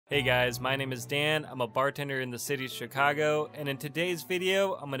Hey guys, my name is Dan. I'm a bartender in the city of Chicago, and in today's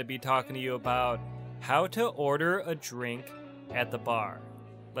video, I'm going to be talking to you about how to order a drink at the bar.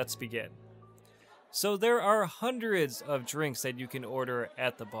 Let's begin. So there are hundreds of drinks that you can order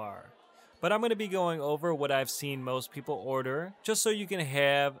at the bar, but I'm going to be going over what I've seen most people order, just so you can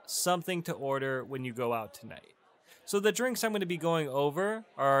have something to order when you go out tonight. So the drinks I'm going to be going over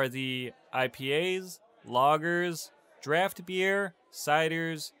are the IPAs, lagers, draft beer,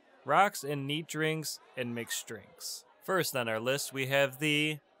 ciders, rocks and neat drinks, and mixed drinks. First on our list, we have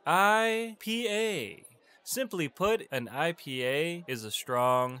the IPA. Simply put, an IPA is a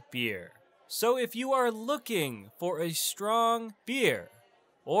strong beer. So if you are looking for a strong beer,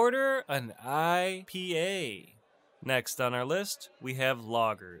 order an IPA. Next on our list, we have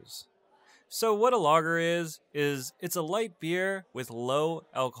lagers. So what a lager is it's a light beer with low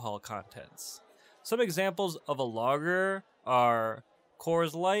alcohol contents. Some examples of a lager are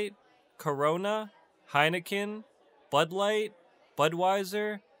Coors Light, Corona, Heineken, Bud Light,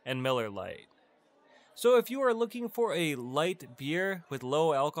 Budweiser, and Miller Lite. So if you are looking for a light beer with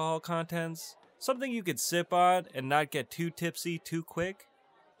low alcohol contents, something you could sip on and not get too tipsy too quick,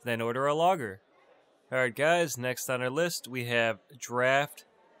 then order a lager. Alright guys, next on our list we have draft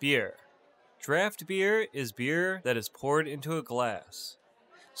beer. Draft beer is beer that is poured into a glass.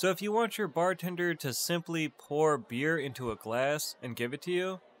 So if you want your bartender to simply pour beer into a glass and give it to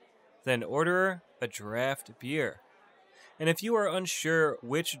you, then order a draft beer. And if you are unsure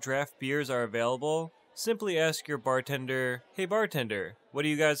which draft beers are available, simply ask your bartender, "Hey bartender, what do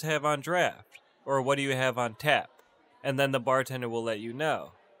you guys have on draft?" Or "What do you have on tap?" And then the bartender will let you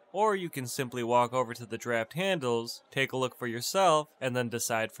know. Or you can simply walk over to the draft handles, take a look for yourself, and then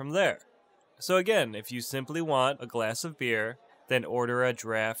decide from there. So again, if you simply want a glass of beer, then order a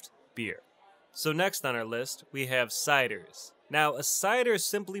draft beer. So next on our list, we have ciders. Now, a cider,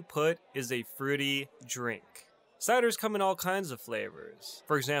 simply put, is a fruity drink. Ciders come in all kinds of flavors.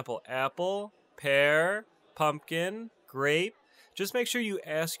 For example, apple, pear, pumpkin, grape. Just make sure you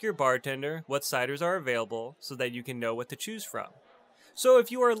ask your bartender what ciders are available so that you can know what to choose from. So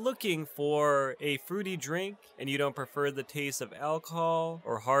if you are looking for a fruity drink and you don't prefer the taste of alcohol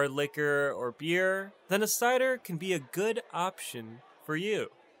or hard liquor or beer, then a cider can be a good option for you.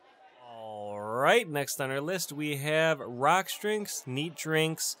 Alright, next on our list we have rocks drinks, neat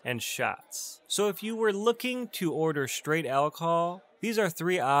drinks, and shots. So if you were looking to order straight alcohol, these are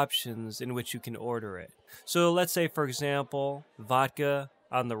three options in which you can order it. So let's say, for example, vodka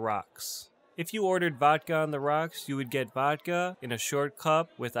on the rocks. If you ordered vodka on the rocks, you would get vodka in a short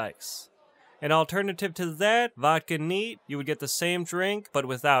cup with ice. An alternative to that, vodka neat, you would get the same drink but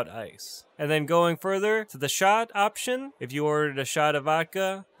without ice. And then going further to the shot option, if you ordered a shot of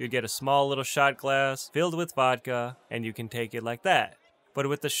vodka, you'd get a small little shot glass filled with vodka and you can take it like that. But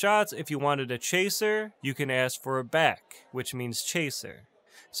with the shots, if you wanted a chaser, you can ask for a back, which means chaser.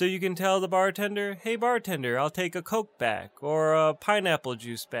 So you can tell the bartender, "Hey bartender, I'll take a Coke back, or a pineapple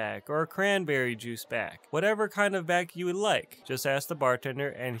juice back, or a cranberry juice back." Whatever kind of back you would like. Just ask the bartender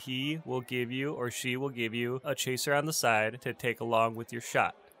and he will give you, or she will give you, a chaser on the side to take along with your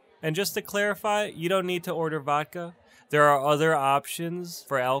shot. And just to clarify, you don't need to order vodka. There are other options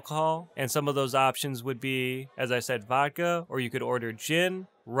for alcohol, and some of those options would be, as I said, vodka, or you could order gin,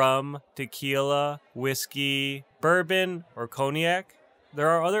 rum, tequila, whiskey, bourbon, or cognac. There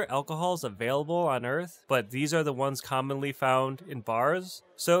are other alcohols available on Earth, but these are the ones commonly found in bars,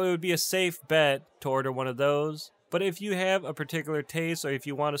 so it would be a safe bet to order one of those. But if you have a particular taste or if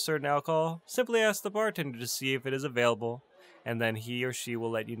you want a certain alcohol, simply ask the bartender to see if it is available, and then he or she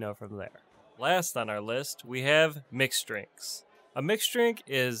will let you know from there. Last on our list, we have mixed drinks. A mixed drink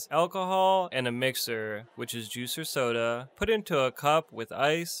is alcohol and a mixer, which is juice or soda, put into a cup with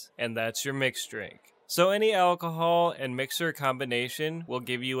ice, and that's your mixed drink. So any alcohol and mixer combination will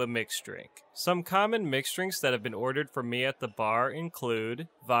give you a mixed drink. Some common mixed drinks that have been ordered for me at the bar include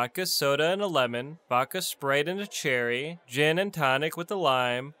vodka soda and a lemon, vodka Sprite and a cherry, gin and tonic with a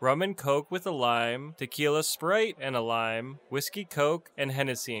lime, rum and coke with a lime, tequila Sprite and a lime, whiskey Coke, and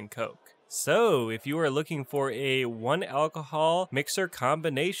Hennessy and Coke. So if you are looking for a one alcohol mixer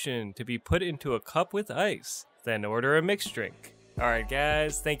combination to be put into a cup with ice, then order a mixed drink. Alright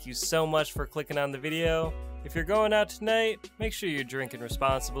guys, thank you so much for clicking on the video. If you're going out tonight, make sure you're drinking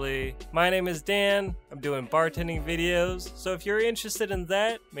responsibly. My name is Dan, I'm doing bartending videos, so if you're interested in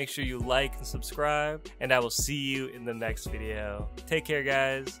that, make sure you like and subscribe, and I will see you in the next video. Take care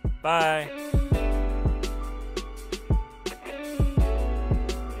guys, bye!